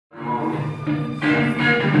Just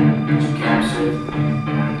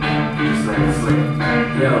let it slip.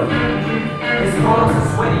 Yo, his palms are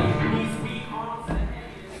sweaty.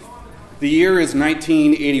 The year is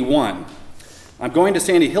 1981. I'm going to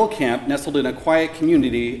Sandy Hill Camp, nestled in a quiet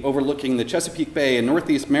community overlooking the Chesapeake Bay in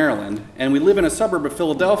northeast Maryland, and we live in a suburb of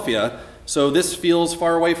Philadelphia, so this feels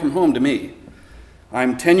far away from home to me.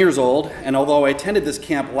 I'm 10 years old, and although I attended this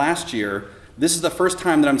camp last year, this is the first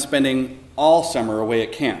time that I'm spending all summer away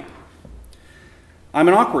at camp. I'm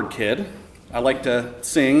an awkward kid. I like to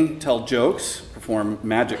sing, tell jokes, perform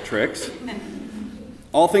magic tricks.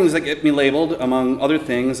 All things that get me labeled, among other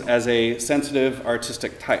things, as a sensitive,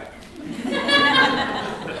 artistic type.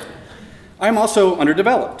 I'm also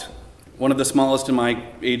underdeveloped, one of the smallest in my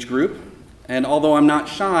age group, and although I'm not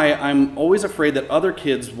shy, I'm always afraid that other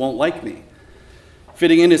kids won't like me.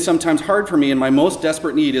 Fitting in is sometimes hard for me, and my most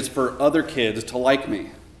desperate need is for other kids to like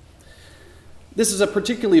me. This is a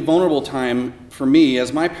particularly vulnerable time for me,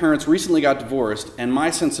 as my parents recently got divorced, and my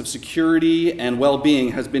sense of security and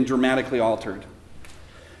well-being has been dramatically altered.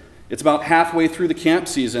 It's about halfway through the camp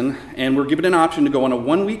season, and we're given an option to go on a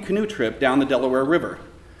one-week canoe trip down the Delaware River.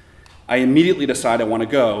 I immediately decide I want to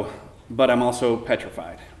go, but I'm also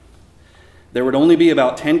petrified. There would only be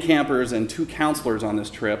about 10 campers and 2 counselors on this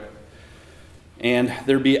trip, and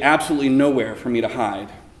there'd be absolutely nowhere for me to hide.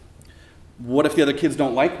 What if the other kids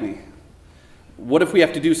don't like me? What if we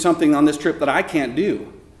have to do something on this trip that I can't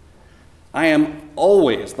do? I am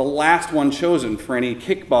always the last one chosen for any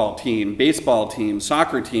kickball team, baseball team,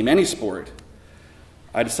 soccer team, any sport.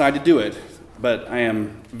 I decide to do it, but I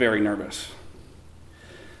am very nervous.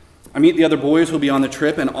 I meet the other boys who will be on the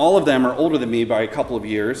trip, and all of them are older than me by a couple of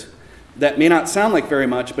years. That may not sound like very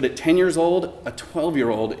much, but at 10 years old, a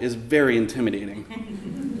 12-year-old is very intimidating.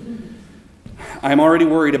 I'm already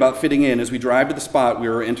worried about fitting in as we drive to the spot we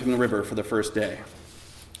are entering the river for the first day.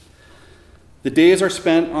 The days are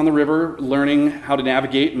spent on the river learning how to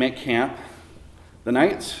navigate and make camp. The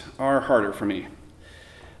nights are harder for me.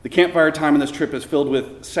 The campfire time on this trip is filled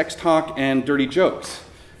with sex talk and dirty jokes,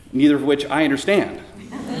 neither of which I understand.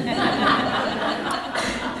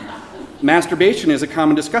 Masturbation is a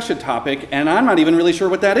common discussion topic, and I'm not even really sure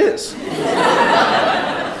what that is.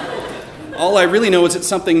 All I really know is it's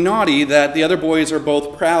something naughty that the other boys are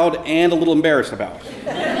both proud and a little embarrassed about.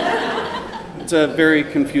 It's a very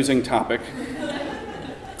confusing topic.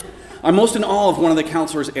 I'm most in awe of one of the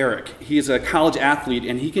counselors, Eric. He's a college athlete,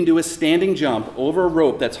 and he can do a standing jump over a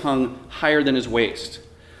rope that's hung higher than his waist.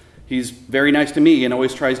 He's very nice to me and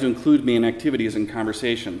always tries to include me in activities and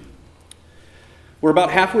conversation. We're about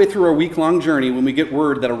halfway through our week-long journey when we get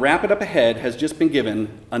word that a rapid up ahead has just been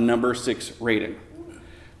given a number 6 rating,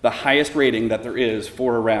 the highest rating that there is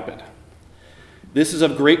for a rapid. This is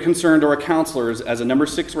of great concern to our counselors, as a number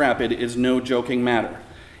 6 rapid is no joking matter.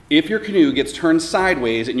 If your canoe gets turned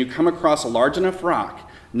sideways and you come across a large enough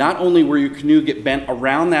rock, not only will your canoe get bent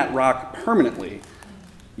around that rock permanently,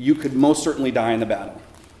 you could most certainly die in the battle.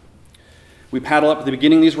 We paddle up at the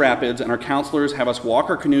beginning of these rapids, and our counselors have us walk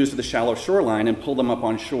our canoes to the shallow shoreline and pull them up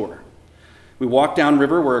on shore. We walk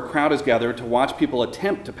downriver where a crowd is gathered to watch people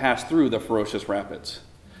attempt to pass through the ferocious rapids.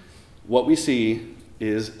 What we see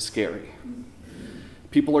is scary.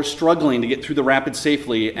 People are struggling to get through the rapids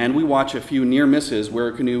safely, and we watch a few near misses where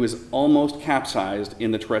a canoe is almost capsized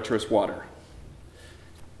in the treacherous water.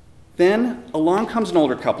 Then along comes an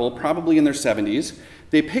older couple, probably in their 70s.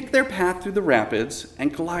 They pick their path through the rapids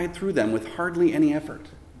and glide through them with hardly any effort.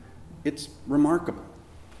 It's remarkable.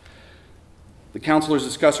 The counselors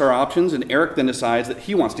discuss our options, and Eric then decides that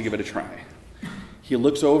he wants to give it a try. He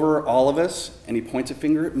looks over all of us, and he points a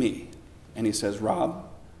finger at me, and he says, "Rob,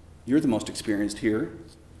 you're the most experienced here.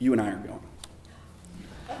 You and I are going."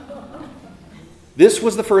 This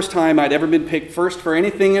was the first time I'd ever been picked first for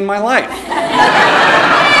anything in my life.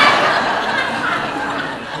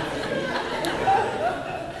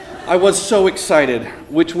 I was so excited,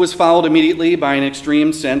 which was followed immediately by an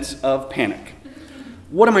extreme sense of panic.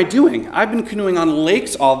 What am I doing? I've been canoeing on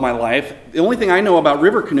lakes all of my life. The only thing I know about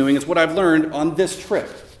river canoeing is what I've learned on this trip.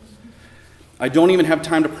 I don't even have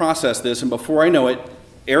time to process this, and before I know it,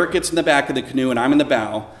 Eric gets in the back of the canoe and I'm in the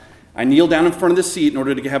bow. I kneel down in front of the seat in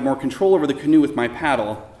order to have more control over the canoe with my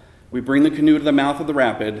paddle. We bring the canoe to the mouth of the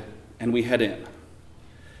rapid, and we head in.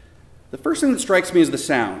 The first thing that strikes me is the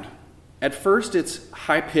sound. At first, it's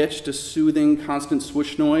high-pitched, a soothing, constant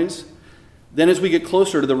swoosh noise. Then as we get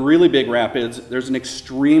closer to the really big rapids, there's an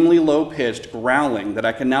extremely low-pitched growling that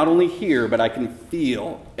I can not only hear, but I can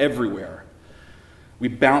feel everywhere. We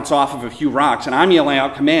bounce off of a few rocks, and I'm yelling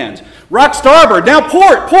out commands. "Rock starboard, now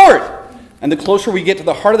port, port!" And the closer we get to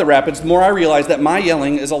the heart of the rapids, the more I realize that my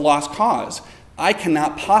yelling is a lost cause. I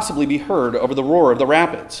cannot possibly be heard over the roar of the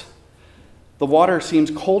rapids. The water seems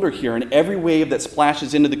colder here, and every wave that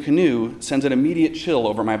splashes into the canoe sends an immediate chill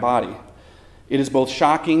over my body. It is both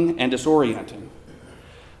shocking and disorienting.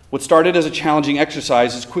 What started as a challenging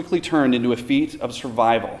exercise has quickly turned into a feat of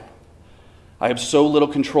survival. I have so little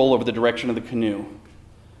control over the direction of the canoe.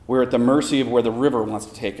 We're at the mercy of where the river wants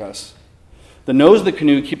to take us. The nose of the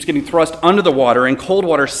canoe keeps getting thrust under the water, and cold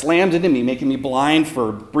water slams into me, making me blind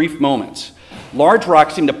for brief moments. Large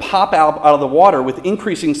rocks seem to pop out of the water with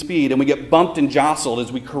increasing speed, and we get bumped and jostled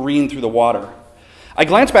as we careen through the water. I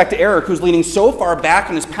glance back to Eric, who's leaning so far back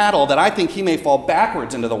in his paddle that I think he may fall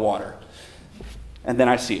backwards into the water. And then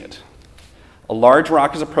I see it. A large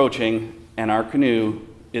rock is approaching, and our canoe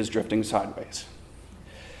is drifting sideways.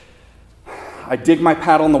 I dig my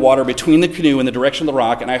paddle in the water between the canoe and the direction of the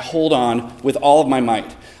rock, and I hold on with all of my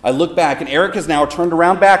might. I look back, and Eric is now turned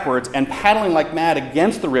around backwards and paddling like mad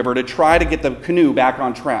against the river to try to get the canoe back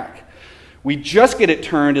on track. We just get it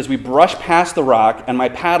turned as we brush past the rock, and my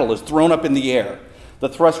paddle is thrown up in the air. The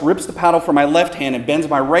thrust rips the paddle from my left hand and bends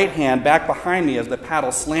my right hand back behind me as the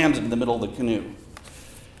paddle slams into the middle of the canoe.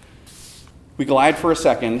 We glide for a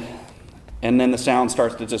second, and then the sound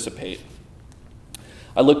starts to dissipate.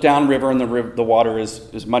 I look downriver, and the water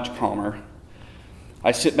is much calmer.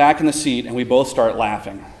 I sit back in the seat, and we both start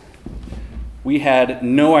laughing. We had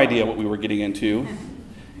no idea what we were getting into,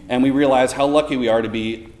 and we realize how lucky we are to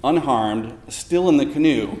be unharmed, still in the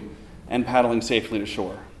canoe, and paddling safely to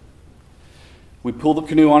shore. We pull the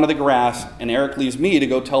canoe onto the grass, and Eric leaves me to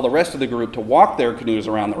go tell the rest of the group to walk their canoes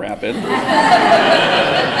around the rapid.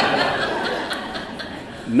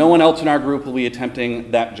 No one else in our group will be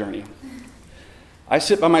attempting that journey. I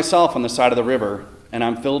sit by myself on the side of the river, and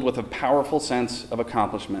I'm filled with a powerful sense of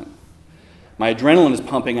accomplishment. My adrenaline is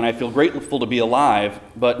pumping, and I feel grateful to be alive,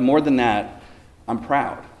 but more than that, I'm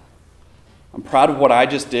proud. I'm proud of what I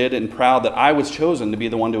just did, and proud that I was chosen to be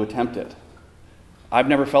the one to attempt it. I've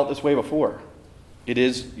never felt this way before. It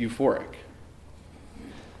is euphoric.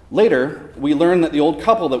 Later, we learn that the old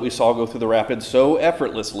couple that we saw go through the rapids so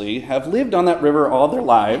effortlessly have lived on that river all their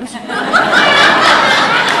lives.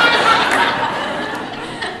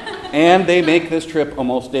 And they make this trip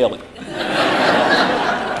almost daily.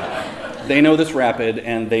 They know this rapid,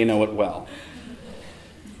 and they know it well.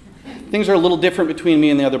 Things are a little different between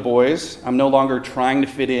me and the other boys. I'm no longer trying to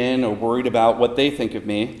fit in or worried about what they think of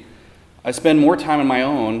me. I spend more time on my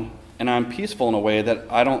own, and I'm peaceful in a way that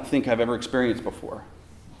I don't think I've ever experienced before.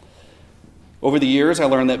 Over the years, I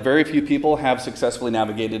learned that very few people have successfully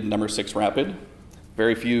navigated number 6 rapid.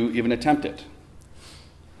 Very few even attempt it.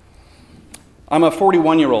 I'm a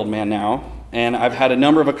 41-year-old man now, and I've had a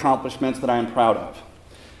number of accomplishments that I am proud of.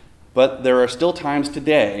 But there are still times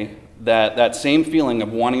today that same feeling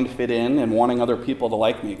of wanting to fit in and wanting other people to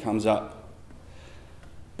like me comes up.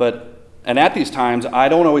 And at these times, I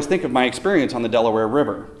don't always think of my experience on the Delaware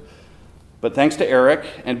River. But thanks to Eric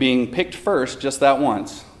and being picked first just that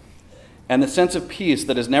once, and the sense of peace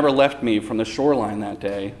that has never left me from the shoreline that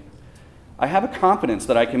day, I have a confidence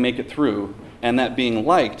that I can make it through, and that being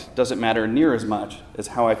liked doesn't matter near as much as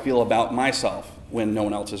how I feel about myself when no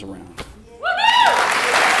one else is around.